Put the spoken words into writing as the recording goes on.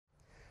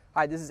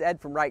Hi, this is Ed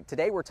from Wright.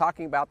 Today we're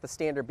talking about the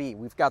Standard B.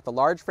 We've got the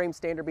large frame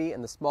Standard B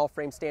and the small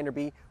frame Standard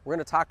B. We're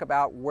going to talk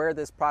about where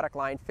this product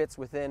line fits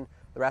within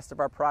the rest of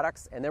our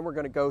products, and then we're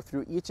going to go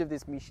through each of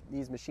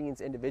these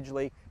machines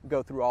individually and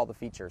go through all the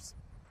features.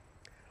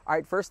 All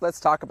right, first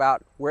let's talk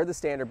about where the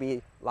Standard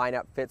B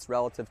lineup fits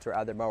relative to our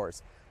other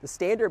mowers. The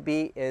Standard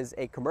B is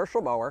a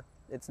commercial mower.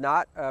 It's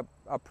not a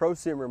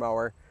prosumer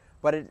mower,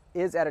 but it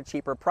is at a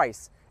cheaper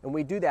price. And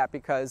we do that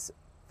because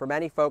for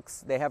many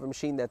folks, they have a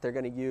machine that they're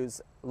going to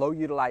use low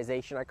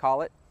utilization, I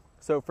call it.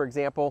 So for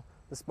example,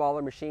 the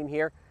smaller machine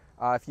here,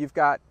 if you've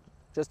got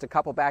just a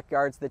couple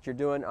backyards that you're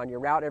doing on your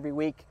route every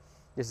week,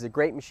 this is a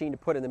great machine to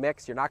put in the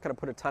mix. You're not going to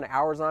put a ton of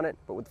hours on it,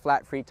 but with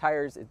flat free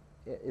tires,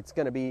 it's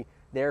going to be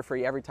there for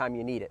you every time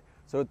you need it.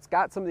 So it's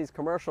got some of these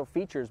commercial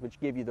features which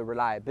give you the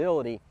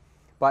reliability,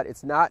 but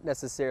it's not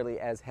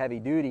necessarily as heavy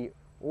duty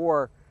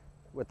or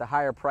with the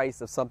higher price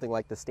of something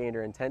like the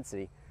Standard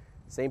Intensity.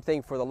 Same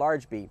thing for the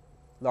large B.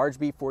 Large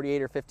B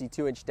 48 or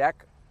 52 inch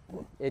deck,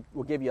 it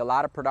will give you a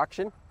lot of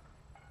production,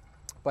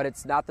 but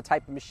it's not the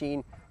type of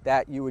machine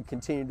that you would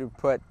continue to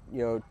put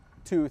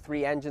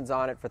 2-3 engines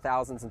on it for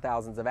thousands and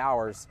thousands of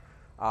hours.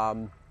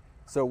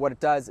 So what it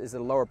does is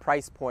at a lower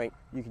price point,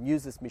 you can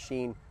use this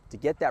machine to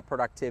get that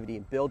productivity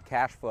and build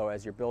cash flow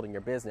as you're building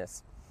your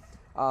business.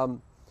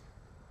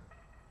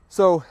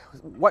 So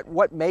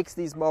what makes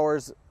these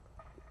mowers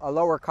a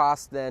lower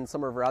cost than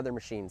some of our other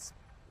machines?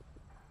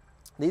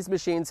 These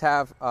machines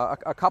have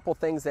a couple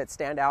things that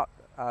stand out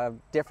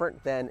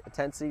different than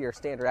Intensity or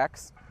Standard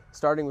X.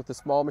 Starting with the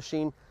small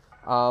machine,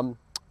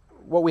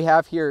 what we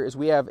have here is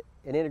we have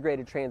an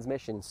integrated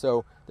transmission.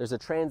 So there's a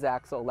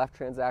transaxle, left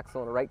transaxle,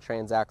 and a right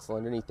transaxle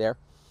underneath there.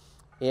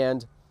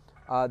 And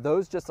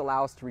those just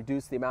allow us to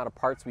reduce the amount of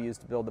parts we use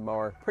to build the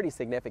mower pretty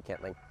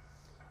significantly.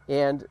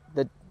 And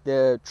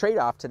the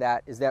trade-off to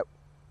that is that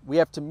we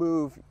have to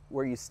move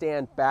where you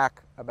stand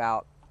back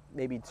about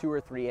maybe 2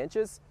 or 3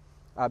 inches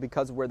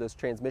because of where those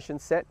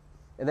transmissions sit.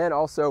 And then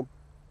also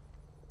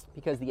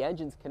because the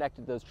engine's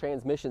connected to those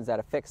transmissions at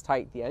a fixed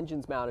height, the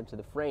engine's mounted to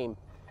the frame,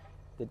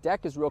 the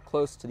deck is real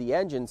close to the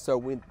engine, so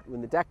when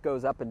the deck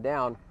goes up and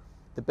down,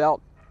 the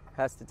belt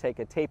has to take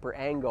a taper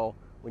angle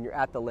when you're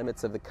at the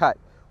limits of the cut,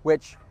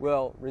 which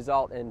will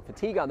result in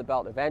fatigue on the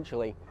belt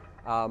eventually,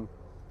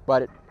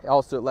 but it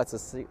also lets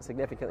us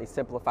significantly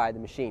simplify the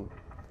machine.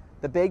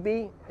 The Big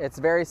B, it's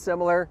very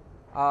similar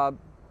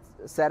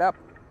setup.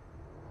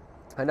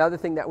 Another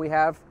thing that we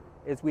have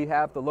is we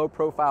have the low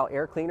profile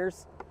air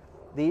cleaners.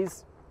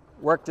 These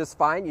work just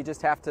fine. You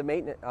just have to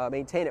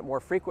maintain it more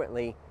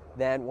frequently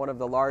than one of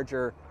the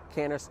larger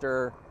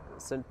canister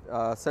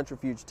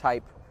centrifuge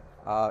type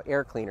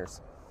air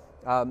cleaners.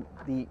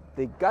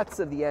 The guts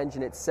of the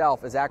engine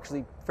itself is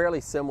actually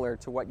fairly similar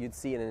to what you'd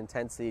see in an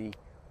Intensity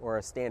or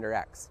a Standard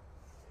X.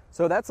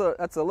 So that's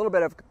a little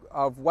bit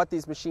of what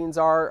these machines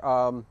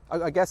are.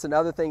 I guess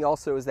another thing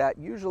also is that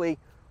usually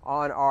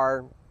on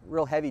our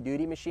real heavy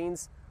duty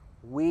machines,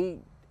 we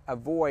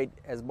avoid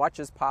as much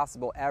as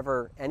possible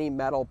ever any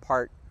metal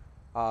part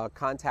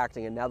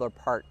contacting another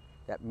part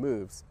that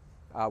moves.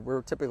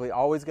 We're typically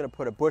always going to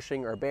put a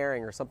bushing or a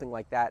bearing or something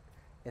like that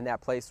in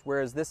that place,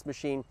 whereas this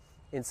machine,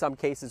 in some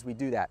cases, we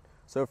do that.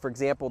 So for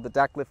example, the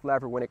deck lift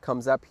lever, when it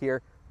comes up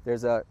here,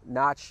 there's a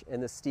notch in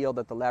the steel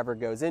that the lever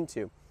goes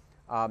into.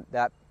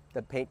 That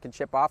the paint can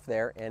chip off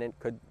there, and it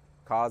could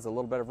cause a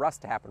little bit of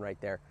rust to happen right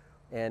there.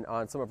 And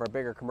on some of our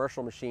bigger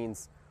commercial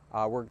machines,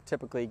 we're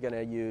typically going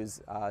to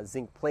use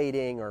zinc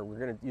plating, or we're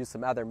going to use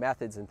some other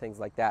methods and things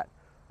like that.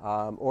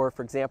 Or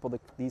for example,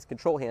 these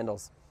control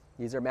handles,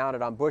 these are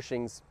mounted on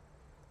bushings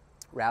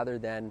rather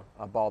than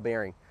a ball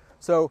bearing.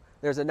 So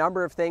there's a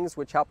number of things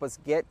which help us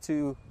get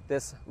to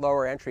this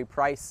lower entry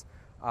price,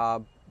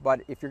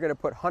 but if you're going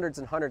to put hundreds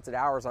and hundreds of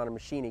hours on a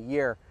machine a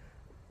year,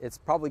 it's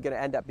probably going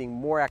to end up being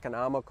more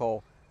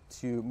economical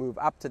to move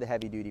up to the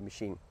heavy duty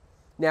machine.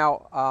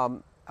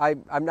 Now,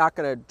 I'm not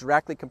going to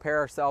directly compare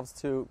ourselves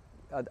to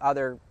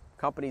other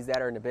companies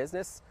that are in the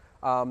business.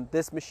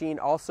 This machine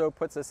also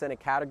puts us in a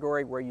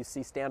category where you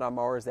see stand-on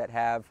mowers that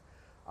have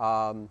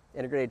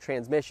integrated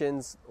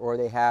transmissions, or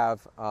they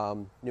have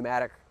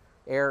pneumatic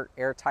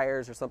air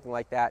tires or something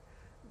like that.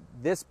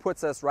 This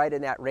puts us right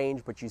in that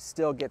range, but you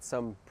still get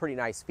some pretty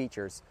nice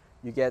features.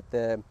 You get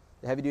the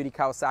heavy-duty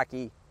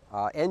Kawasaki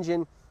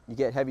engine, you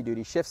get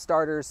heavy-duty shift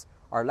starters.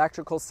 Our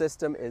electrical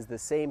system is the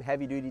same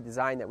heavy-duty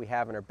design that we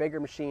have in our bigger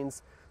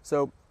machines.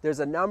 So there's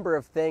a number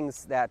of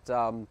things that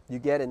you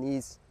get in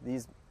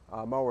these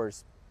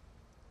mowers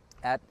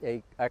at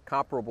a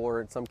comparable,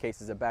 or in some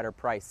cases a better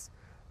price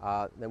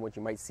than what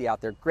you might see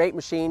out there. Great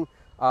machine.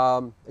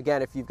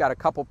 Again, if you've got a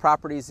couple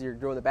properties you're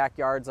doing the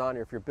backyards on,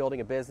 or if you're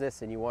building a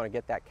business and you want to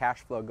get that cash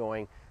flow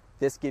going,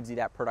 this gives you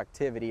that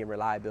productivity and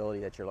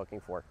reliability that you're looking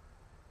for.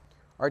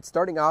 All right,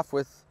 starting off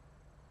with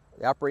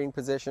the operating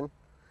position.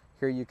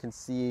 Here you can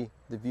see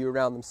the view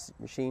around the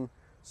machine.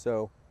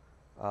 So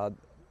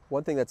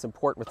one thing that's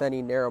important with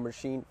any narrow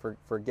machine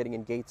for getting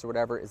in gates or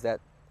whatever is that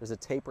there's a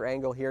taper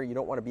angle here. You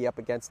don't want to be up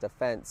against a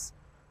fence.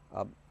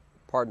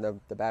 Pardon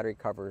the battery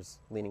covers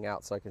leaning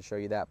out so I can show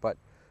you that. But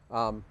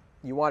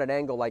you want an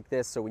angle like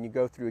this so when you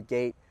go through a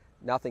gate,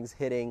 nothing's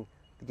hitting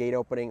the gate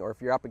opening, or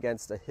if you're up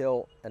against a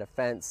hill and a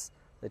fence,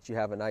 that you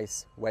have a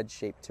nice wedge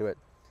shape to it.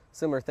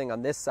 Similar thing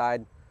on this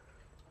side.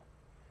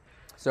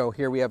 So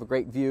here we have a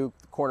great view,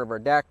 the corner of our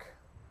deck.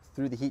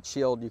 Through the heat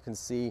shield, you can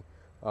see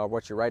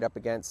what you're right up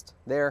against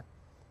there.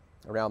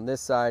 Around this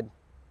side,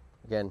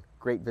 again,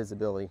 great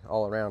visibility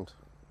all around.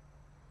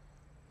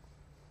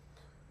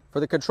 For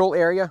the control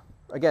area,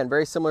 again,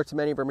 very similar to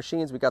many of our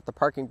machines, we got the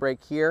parking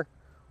brake here,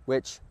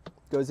 which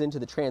goes into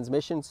the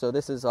transmission. So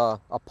this is a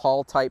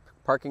pawl type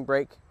parking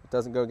brake. It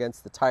doesn't go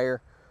against the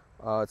tire.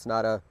 It's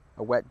not a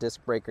wet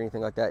disc brake or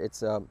anything like that.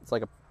 It's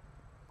like a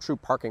true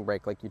parking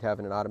brake like you'd have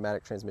in an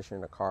automatic transmission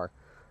in a car.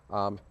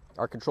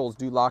 Our controls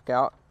do lock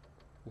out.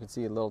 You can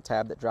see a little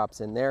tab that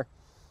drops in there.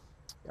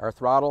 Our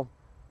throttle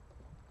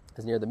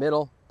is near the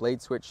middle,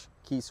 blade switch,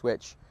 key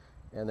switch,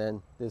 and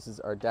then this is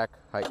our deck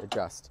height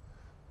adjust.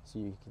 So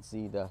you can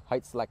see the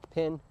height select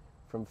pin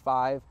from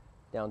 5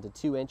 down to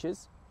 2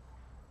 inches.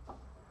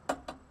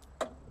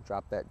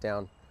 Drop that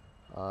down,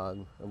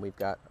 and we've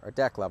got our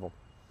deck level.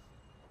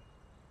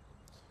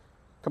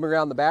 Coming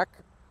around the back,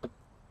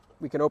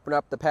 we can open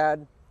up the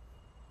pad.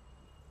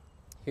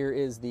 Here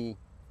is the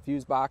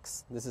fuse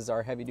box. This is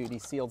our heavy duty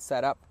sealed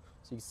setup.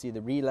 So you can see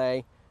the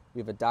relay. We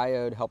have a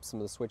diode, helps some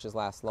of the switches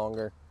last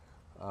longer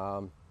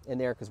in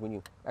there, because when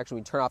you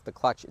turn off the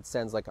clutch, it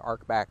sends like an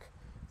arc back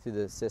through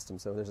the system.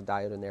 So there's a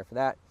diode in there for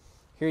that.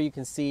 Here you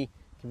can see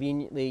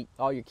conveniently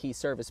all your key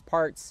service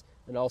parts,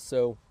 and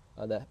also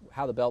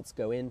how the belts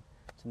go in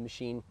to the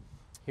machine.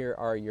 Here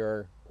are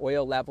your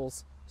oil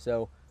levels.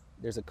 So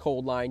there's a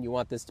cold line. You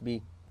want this to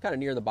be kind of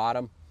near the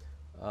bottom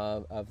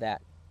of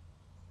that.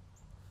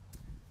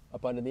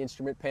 Up under the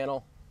instrument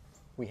panel,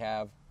 we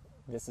have,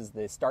 this is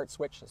the start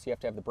switch. So you have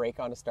to have the brake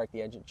on to start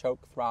the engine, choke,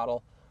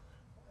 throttle.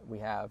 We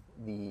have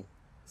the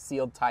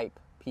sealed type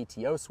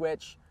PTO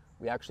switch.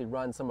 We actually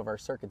run some of our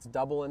circuits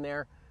double in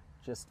there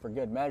just for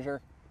good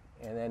measure.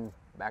 And then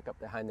back up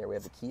behind there, we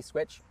have the key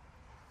switch.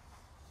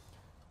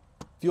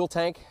 Fuel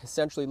tank,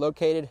 essentially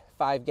located,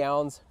 5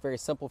 gallons, very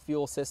simple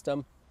fuel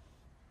system.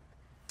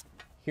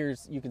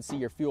 You can see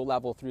your fuel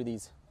level through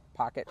these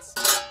pockets.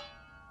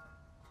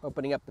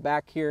 Opening up the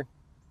back here,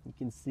 you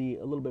can see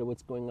a little bit of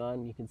what's going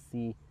on. You can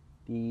see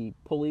the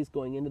pulleys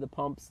going into the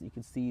pumps. You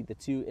can see the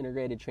 2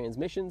 integrated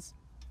transmissions.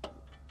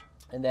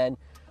 And then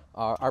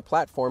our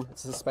platform,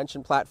 it's a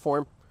suspension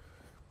platform,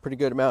 pretty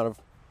good amount of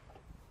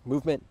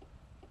movement.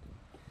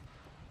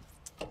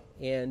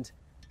 And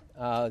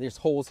there's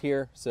holes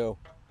here, so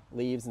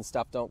leaves and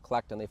stuff don't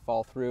collect and they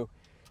fall through.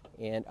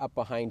 And up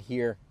behind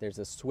here, there's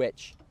a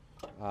switch.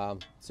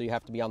 So you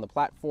have to be on the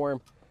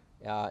platform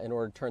in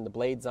order to turn the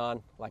blades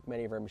on, like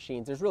many of our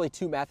machines. There's really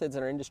 2 methods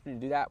in our industry to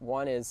do that.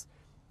 One is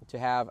to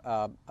have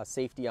a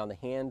safety on the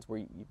hand,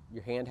 where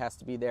your hand has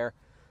to be there.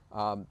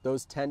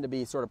 Those tend to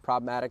be sort of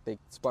problematic. They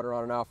sputter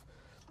on and off.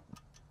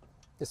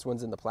 This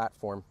one's in the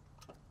platform.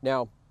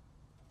 Now,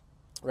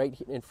 right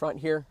in front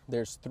here,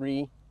 there's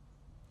 3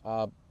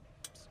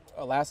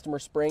 elastomer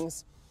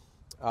springs.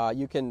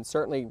 You can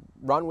certainly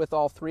run with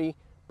all 3,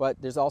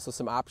 but there's also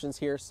some options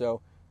here.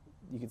 So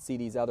you can see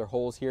these other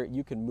holes here.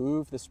 You can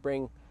move the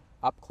spring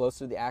up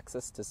closer to the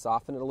axis to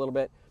soften it a little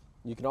bit.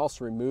 You can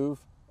also remove,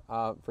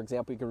 for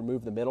example, you can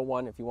remove the middle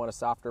one if you want a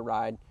softer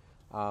ride.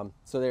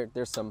 So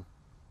there's some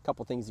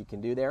couple things you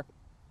can do there.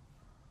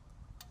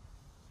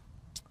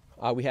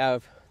 We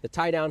have the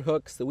tie-down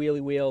hooks, the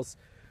wheelie wheels.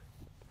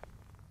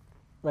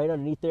 Right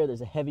underneath there,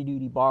 there's a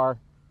heavy-duty bar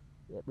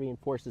that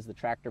reinforces the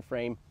tractor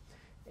frame.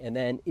 And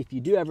then if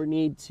you do ever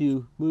need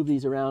to move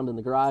these around in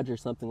the garage or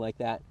something like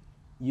that,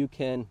 you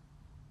can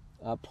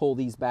pull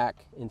these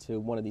back into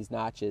one of these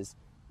notches,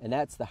 and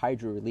that's the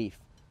hydro relief.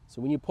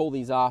 So when you pull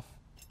these out,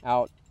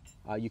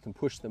 you can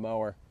push the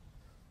mower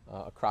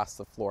across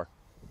the floor.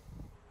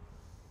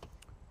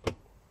 All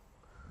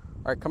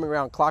right, coming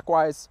around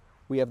clockwise,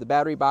 we have the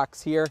battery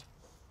box here.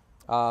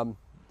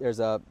 There's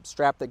a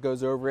strap that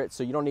goes over it,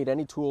 so you don't need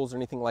any tools or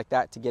anything like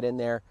that to get in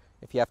there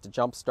if you have to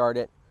jump start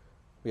it.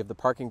 We have the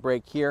parking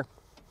brake here.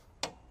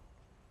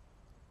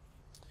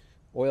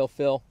 Oil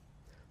fill.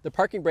 The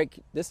parking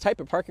brake, this type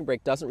of parking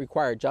brake doesn't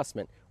require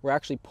adjustment. We're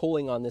actually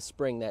pulling on this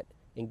spring that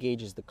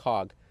engages the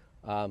cog.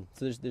 So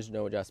there's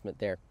no adjustment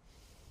there.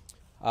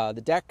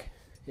 The deck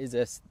is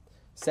a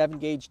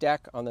 7-gauge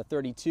deck on the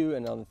 32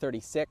 and on the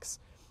 36.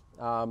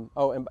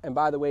 And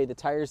by the way, the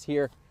tires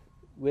here,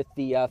 with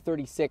the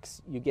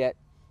 36, you get,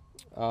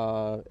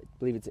 I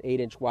believe it's an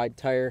 8-inch wide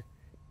tire,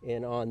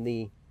 and on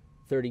the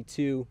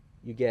 32,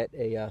 you get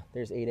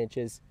there's 8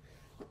 inches.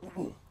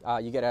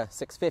 You get a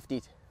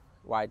 650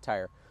 wide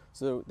tire.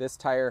 So this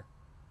tire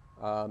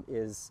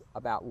is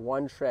about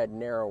 1 tread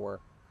narrower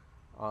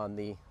on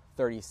the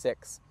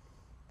 36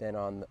 than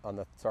on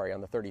the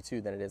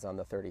 32 than it is on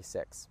the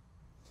 36.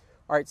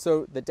 All right,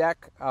 so the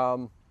deck,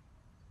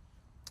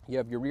 you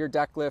have your rear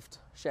deck lift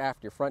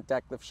shaft, your front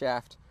deck lift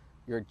shaft,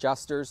 your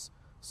adjusters.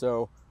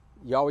 So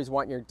you always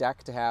want your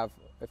deck to have,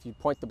 if you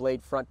point the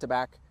blade front to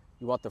back,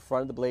 you want the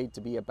front of the blade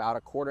to be about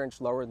a 1/4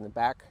 inch lower than the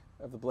back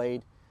of the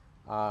blade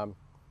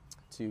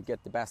to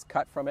get the best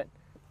cut from it.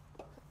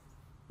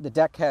 The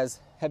deck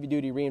has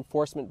heavy-duty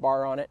reinforcement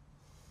bar on it,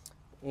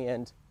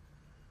 and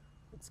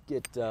let's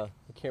get the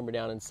camera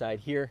down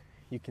inside here.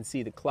 You can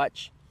see the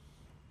clutch,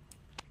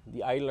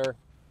 the idler.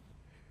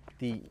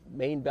 The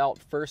main belt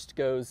first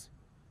goes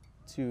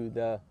to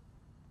the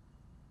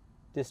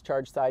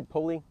discharge side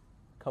pulley,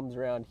 comes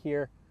around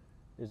here.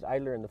 There's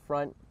idler in the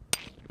front,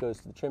 goes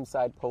to the trim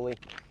side pulley.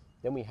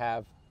 Then we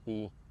have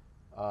the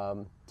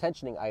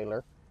tensioning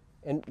idler.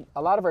 And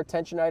a lot of our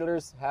tension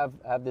idlers have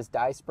this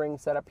die spring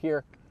set up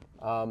here,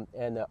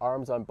 and the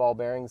arms on ball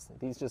bearings.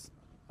 These just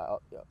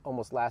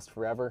almost last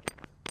forever,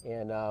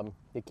 and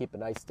they keep a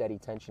nice steady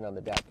tension on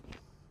the deck.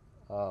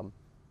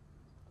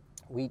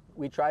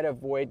 We try to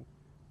avoid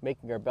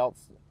making our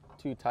belts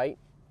too tight,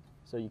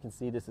 so you can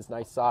see this is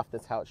nice soft.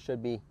 That's how it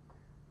should be.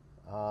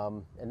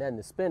 And then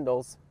the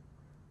spindles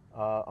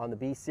on the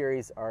B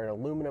series are an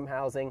aluminum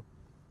housing.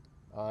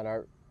 On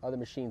our other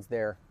machines,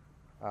 they're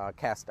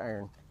cast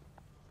iron.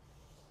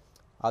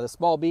 The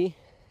small B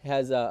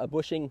has a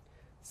bushing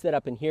set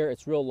up in here.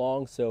 It's real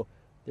long, so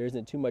there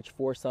isn't too much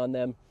force on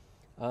them.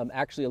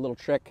 Actually, a little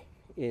trick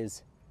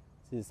is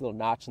this little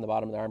notch in the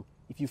bottom of the arm.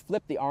 If you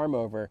flip the arm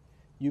over,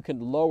 you can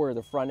lower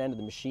the front end of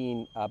the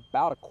machine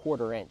about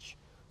 1/4 inch.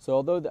 So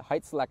although the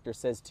height selector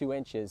says 2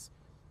 inches,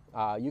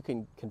 you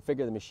can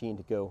configure the machine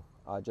to go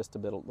just a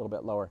little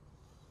bit lower.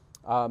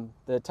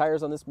 The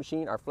tires on this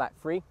machine are flat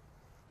free.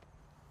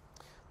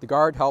 The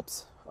guard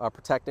helps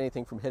protect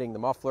anything from hitting the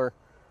muffler.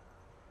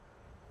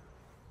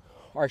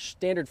 Our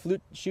standard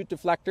chute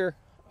deflector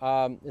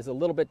is a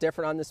little bit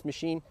different on this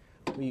machine.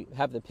 We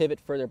have the pivot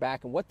further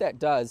back, and what that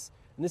does,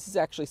 and this is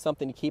actually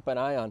something to keep an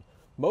eye on,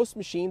 most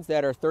machines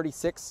that are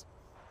 36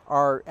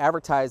 are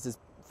advertised as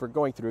for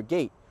going through a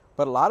gate,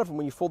 but a lot of them,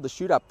 when you fold the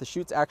chute up, the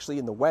chute's actually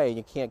in the way and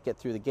you can't get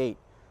through the gate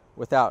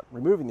without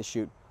removing the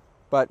chute.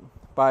 But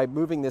by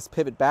moving this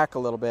pivot back a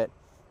little bit,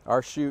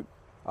 our chute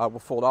will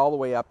fold all the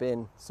way up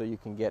in, so you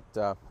can get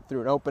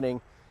through an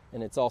opening,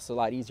 and it's also a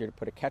lot easier to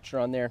put a catcher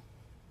on there.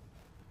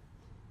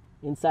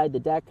 Inside the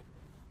deck,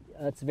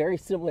 it's very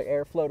similar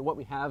airflow to what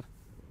we have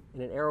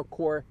in an aero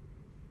core.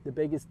 The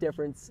biggest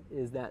difference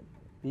is that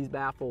these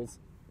baffles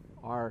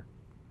are,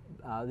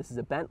 this is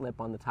a bent lip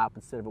on the top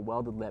instead of a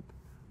welded lip.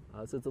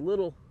 So it's a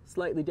little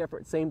slightly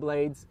different, same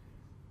blades.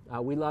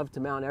 We love to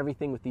mount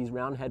everything with these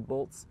round head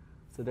bolts,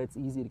 so that's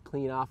easy to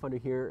clean off under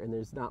here, and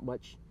there's not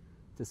much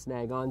to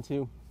snag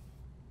onto.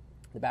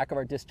 The back of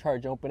our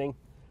discharge opening,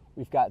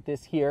 we've got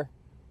this here,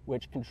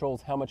 which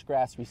controls how much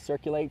grass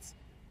recirculates.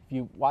 If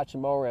you watch a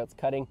mower it's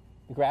cutting,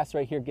 the grass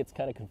right here gets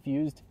kind of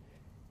confused,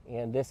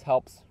 and this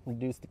helps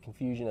reduce the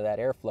confusion of that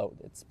airflow.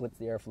 It splits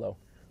the airflow.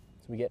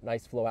 So we get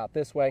nice flow out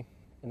this way,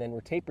 and then we're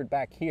tapered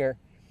back here,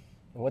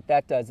 and what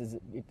that does is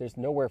there's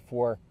nowhere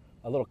for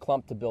a little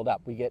clump to build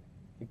up. We get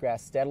the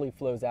grass steadily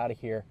flows out of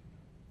here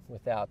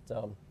without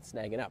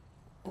snagging up.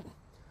 So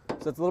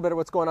that's a little bit of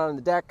what's going on in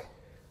the deck.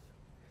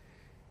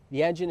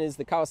 The engine is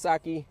the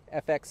Kawasaki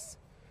FX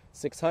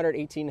 600,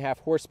 18.5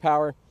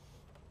 horsepower.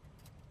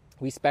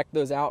 We spec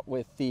those out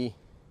with the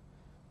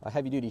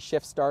heavy-duty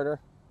shift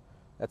starter.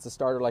 That's a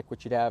starter like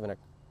what you'd have in a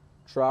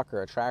truck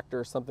or a tractor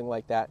or something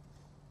like that.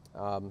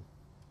 And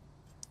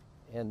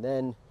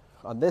then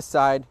on this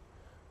side,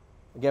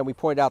 again, we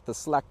pointed out the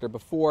selector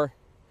before.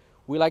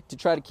 We like to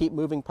try to keep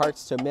moving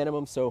parts to a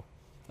minimum. So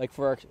like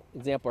for our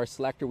example, our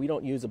selector, we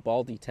don't use a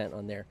ball detent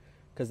on there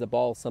because the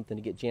ball is something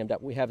to get jammed up.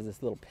 What we have is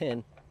this little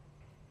pin,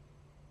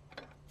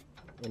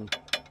 and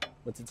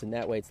once it's in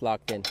that way, it's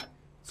locked in.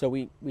 So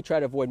we try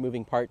to avoid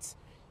moving parts.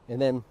 And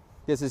then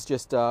this is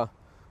just a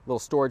little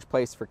storage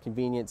place for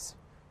convenience.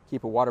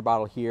 Keep a water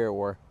bottle here,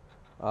 or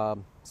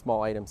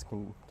small items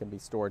can be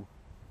stored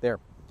there.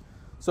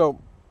 So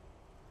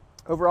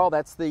overall,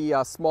 that's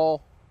the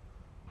small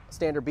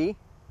Standard B.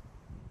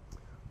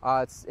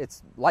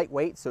 It's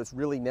lightweight, so it's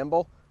really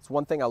nimble. It's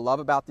one thing I love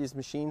about these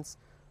machines.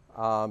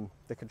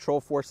 The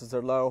control forces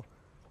are low,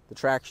 the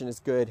traction is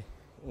good,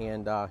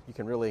 and you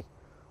can really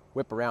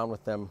whip around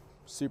with them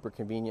super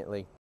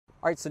conveniently.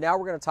 All right, so now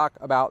we're going to talk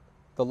about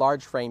the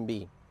large frame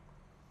B.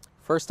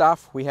 First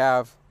off, we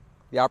have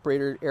the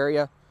operator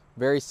area,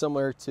 very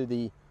similar to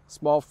the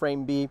small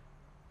frame B.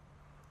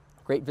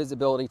 Great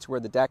visibility to where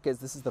the deck is.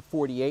 This is the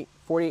 48.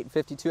 48 and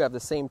 52 have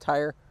the same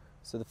tire,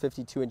 so the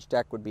 52-inch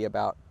deck would be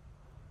about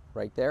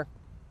right there.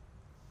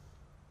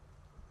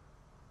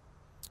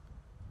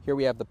 Here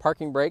we have the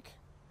parking brake.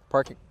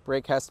 Parking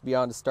brake has to be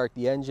on to start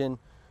the engine.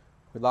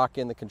 We lock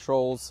in the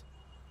controls,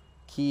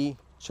 key,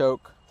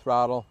 choke,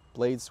 throttle,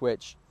 blade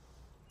switch,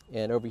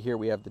 and over here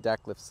we have the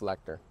deck lift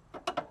selector.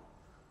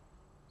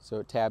 So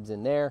it tabs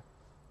in there,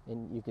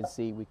 and you can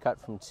see we cut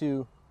from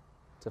 2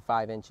 to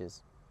 5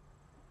 inches.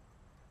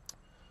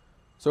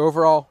 So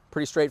overall,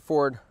 pretty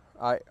straightforward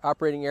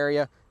operating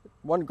area.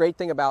 One great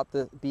thing about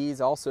the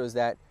Bs also is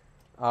that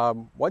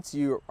once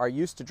you are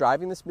used to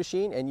driving this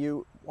machine and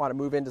you want to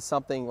move into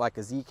something like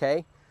a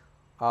ZK,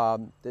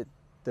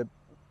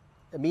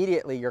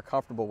 immediately you're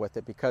comfortable with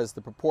it because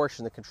the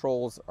proportion, the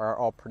controls are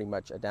all pretty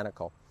much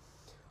identical.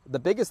 The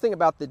biggest thing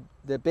about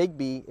the Big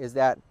B is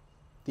that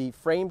the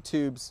frame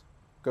tubes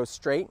go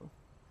straight,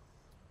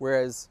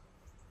 whereas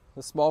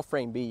the small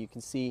frame B, you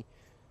can see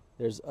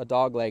there's a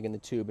dog leg in the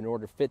tube in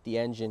order to fit the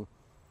engine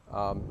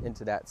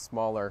into that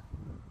smaller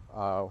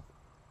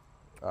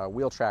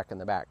wheel track in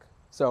the back.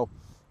 So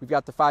we've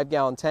got the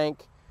 5-gallon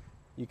tank.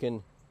 You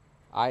can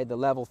eye the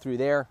level through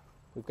there.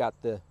 We've got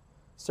the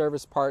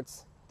service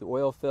parts, the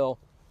oil fill,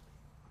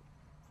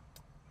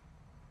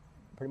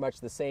 pretty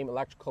much the same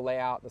electrical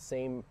layout, the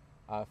same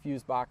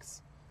fuse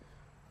box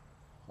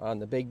on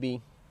the Big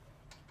B.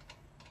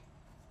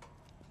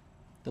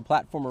 The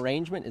platform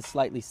arrangement is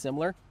slightly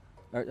similar,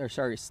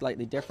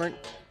 slightly different.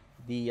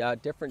 The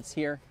difference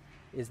here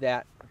is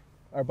that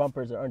our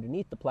bumpers are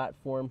underneath the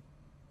platform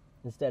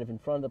instead of in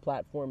front of the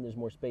platform. There's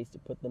more space to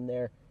put them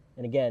there.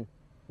 And again,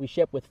 we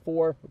ship with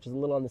 4, which is a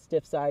little on the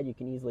stiff side. You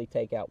can easily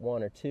take out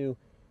 1 or 2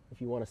 if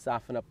you want to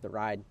soften up the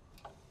ride.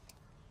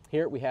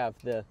 Here we have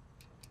the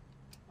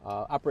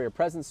operator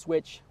presence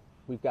switch.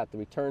 We've got the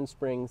return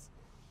springs.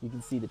 You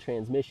can see the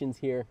transmissions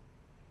here.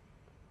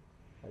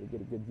 Try to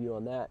get a good view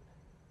on that.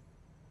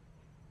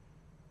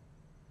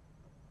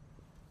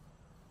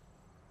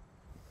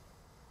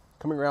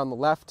 Coming around the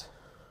left,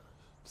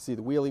 you see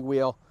the wheelie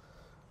wheel.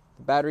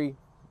 The battery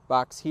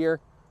box here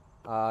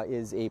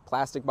is a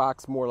plastic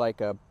box, more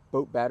like a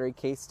boat battery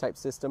case type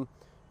system.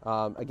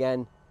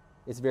 Again,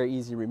 it's very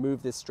easy to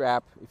remove this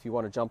strap if you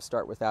want to jump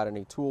start without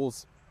any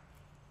tools.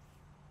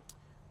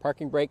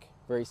 Parking brake,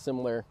 very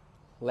similar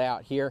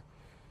layout here.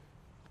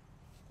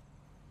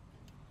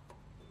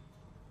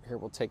 Here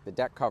we'll take the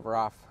deck cover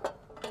off,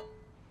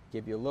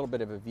 give you a little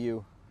bit of a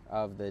view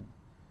of the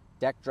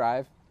deck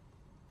drive.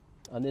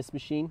 On this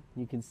machine,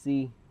 you can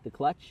see the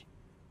clutch.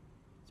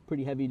 It's a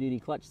pretty heavy duty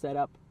clutch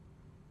setup.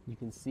 You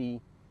can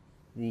see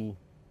the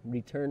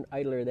return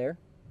idler there.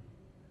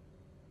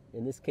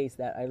 In this case,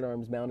 that idler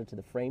arm is mounted to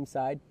the frame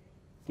side,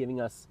 giving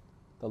us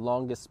the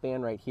longest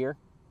span right here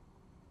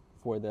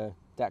for the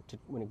deck to,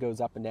 when it goes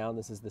up and down.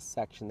 This is the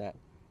section that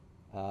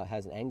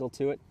has an angle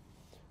to it.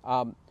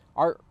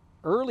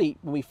 When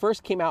we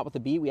first came out with the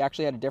B, we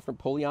actually had a different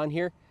pulley on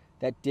here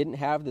that didn't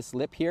have this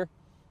lip here.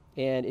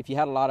 And if you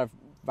had a lot of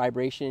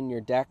vibration in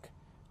your deck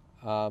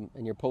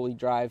and your pulley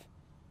drive,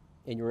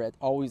 and you were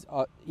always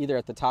either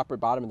at the top or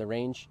bottom of the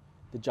range,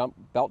 the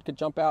belt could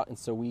jump out, and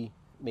so we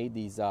made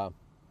these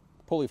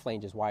pulley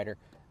flanges wider.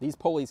 These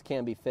pulleys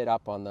can be fit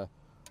up on the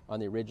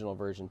original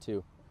version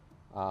too.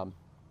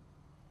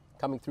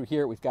 Coming through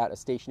here, we've got a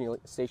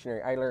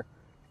stationary idler.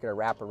 It's going to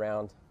wrap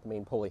around the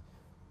main pulley.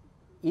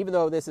 Even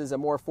though this is a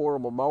more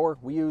affordable mower,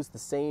 we use the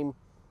same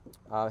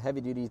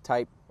heavy-duty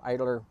type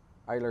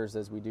idlers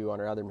as we do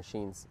on our other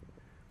machines.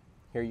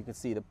 Here you can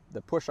see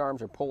the push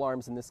arms or pull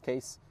arms in this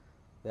case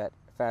that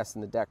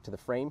fasten the deck to the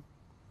frame.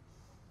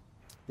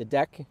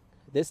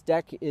 This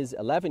deck is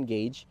 11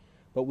 gauge,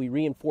 but we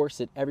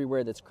reinforce it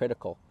everywhere that's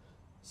critical.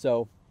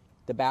 So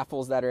the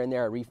baffles that are in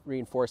there are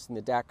reinforcing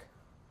the deck.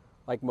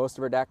 Like most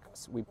of our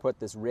decks, we put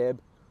this rib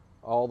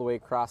all the way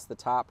across the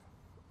top.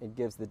 It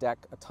gives the deck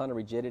a ton of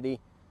rigidity.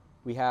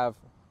 We have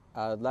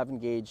 11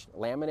 gauge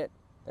laminate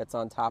that's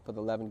on top of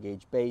the 11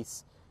 gauge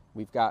base.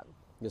 We've got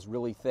this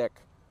really thick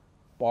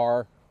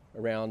bar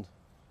around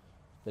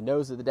the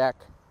nose of the deck.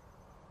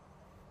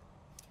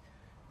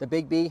 The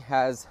Big B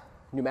has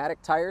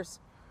pneumatic tires.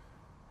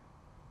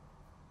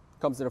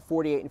 Comes in a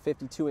 48 and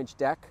 52 inch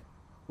deck,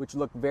 which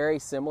look very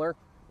similar.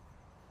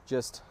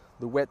 Just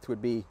the width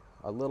would be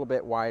a little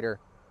bit wider,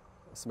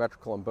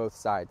 symmetrical on both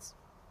sides.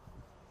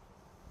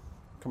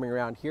 Coming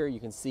around here, you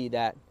can see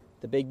that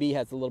the Big B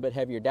has a little bit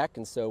heavier deck,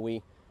 and so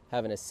we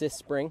have an assist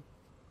spring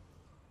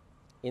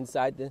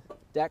inside the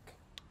deck.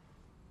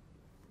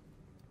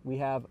 We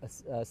have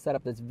a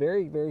setup that's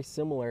very, very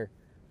similar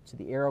to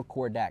the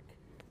AeroCore deck.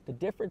 The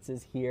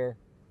differences here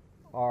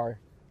are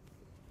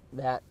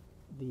that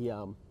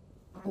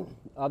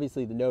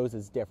obviously the nose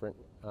is different.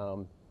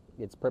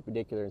 It's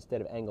perpendicular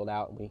instead of angled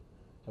out, and we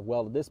have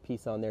welded this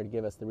piece on there to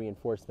give us the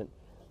reinforcement.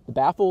 The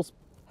baffles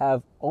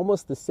have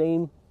almost the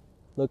same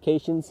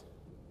locations,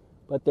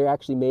 but they're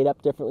actually made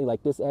up differently.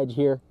 Like this edge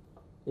here,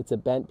 it's a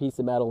bent piece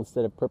of metal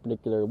instead of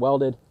perpendicular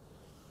welded.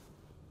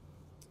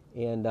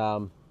 And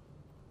the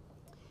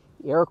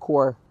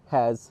AeroCore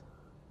has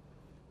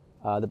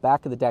the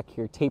back of the deck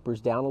here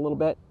tapers down a little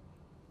bit,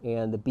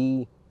 and the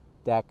B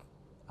deck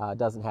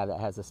doesn't have that.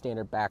 It has a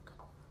standard back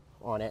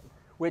on it,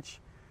 which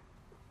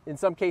in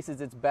some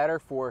cases it's better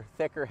for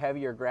thicker,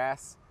 heavier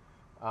grass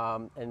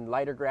and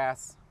lighter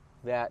grass.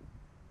 That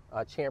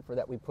chamfer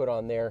that we put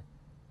on there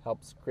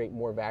helps create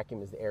more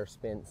vacuum as the air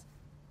spins.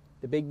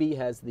 The Big B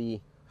has the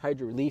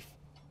hydro relief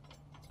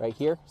right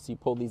here, so you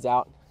pull these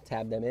out,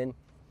 tab them in.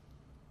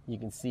 You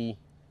can see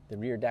the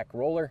rear deck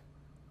roller.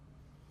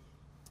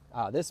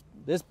 This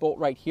bolt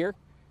right here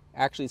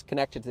actually is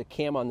connected to the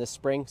cam on this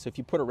spring, so if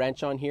you put a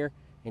wrench on here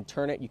and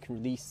turn it, you can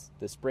release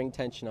the spring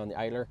tension on the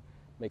idler.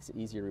 Makes it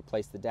easier to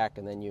replace the deck,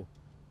 and then you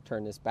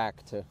turn this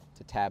back to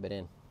tab it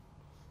in.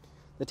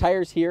 The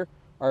tires here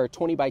are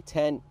 20 by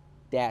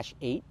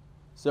 10-8,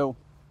 so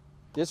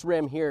this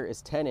rim here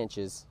is 10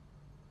 inches.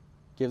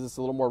 Gives us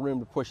a little more room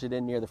to push it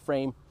in near the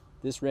frame.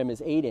 This rim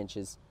is 8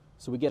 inches,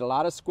 so we get a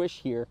lot of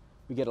squish here.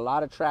 We get a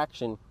lot of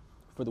traction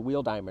for the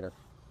wheel diameter.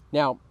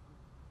 Now,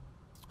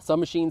 some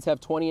machines have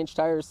 20-inch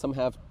tires, some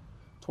have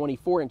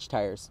 24-inch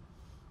tires.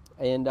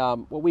 And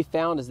what we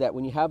found is that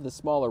when you have the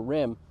smaller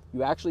rim,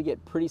 you actually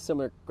get pretty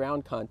similar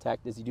ground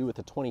contact as you do with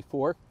the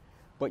 24,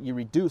 but you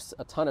reduce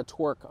a ton of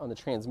torque on the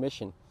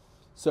transmission.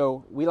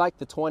 So we like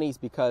the 20s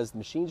because the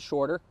machine's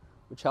shorter,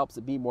 which helps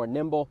it be more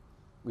nimble.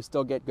 We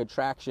still get good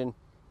traction,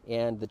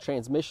 and the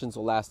transmissions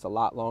will last a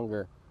lot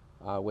longer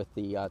with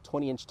the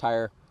 20-inch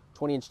tire.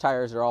 20-inch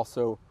tires are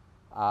also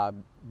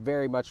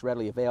very much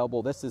readily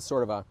available. This is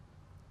sort of a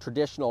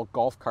traditional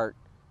golf cart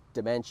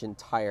dimension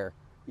tire,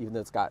 even though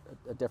it's got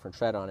a different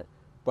tread on it.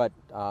 But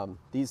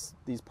these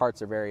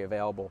parts are very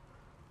available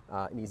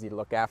and easy to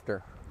look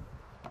after.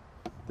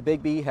 The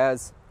Big B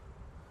has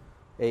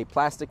a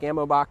plastic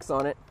ammo box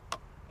on it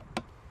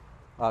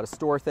to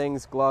store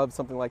things, gloves,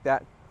 something like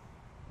that.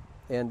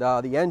 And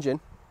the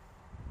engine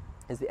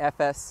is the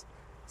FS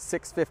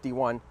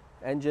 651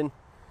 engine.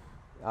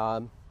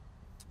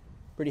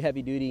 Pretty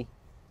heavy duty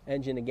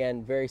engine,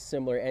 again, very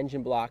similar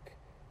engine block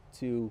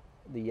to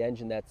the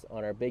engine that's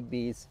on our Big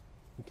Bs.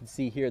 You can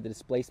see here the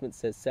displacement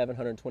says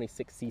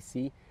 726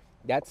 cc.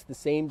 That's the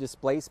same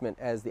displacement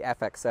as the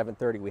FX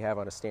 730 we have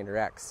on a Standard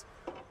X.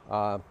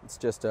 It's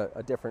just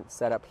a different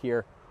setup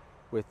here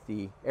with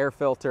the air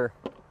filter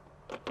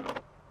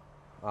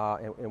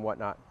and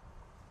whatnot.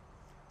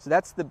 So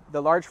that's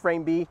the large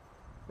frame B.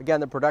 Again,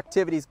 the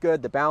productivity is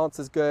good, the balance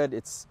is good,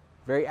 it's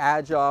very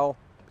agile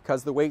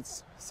because the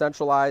weight's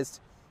centralized.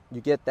 You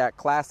get that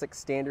classic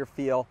Standard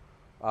feel,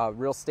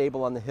 real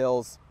stable on the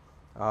hills,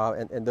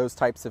 and those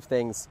types of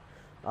things.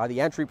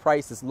 The entry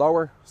price is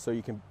lower, so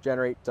you can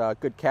generate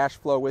good cash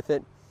flow with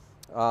it.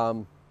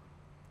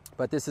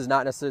 But this is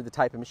not necessarily the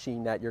type of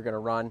machine that you're going to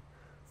run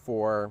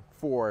for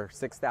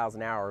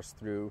 6,000 hours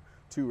through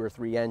 2 or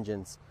 3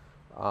 engines.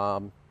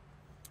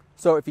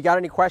 So if you got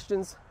any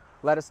questions,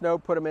 let us know.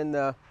 Put them in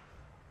the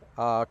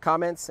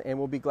comments, and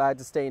we'll be glad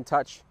to stay in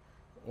touch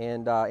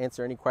and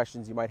answer any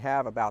questions you might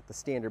have about the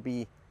Standard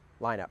B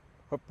lineup.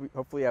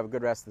 Hopefully you have a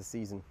good rest of the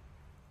season.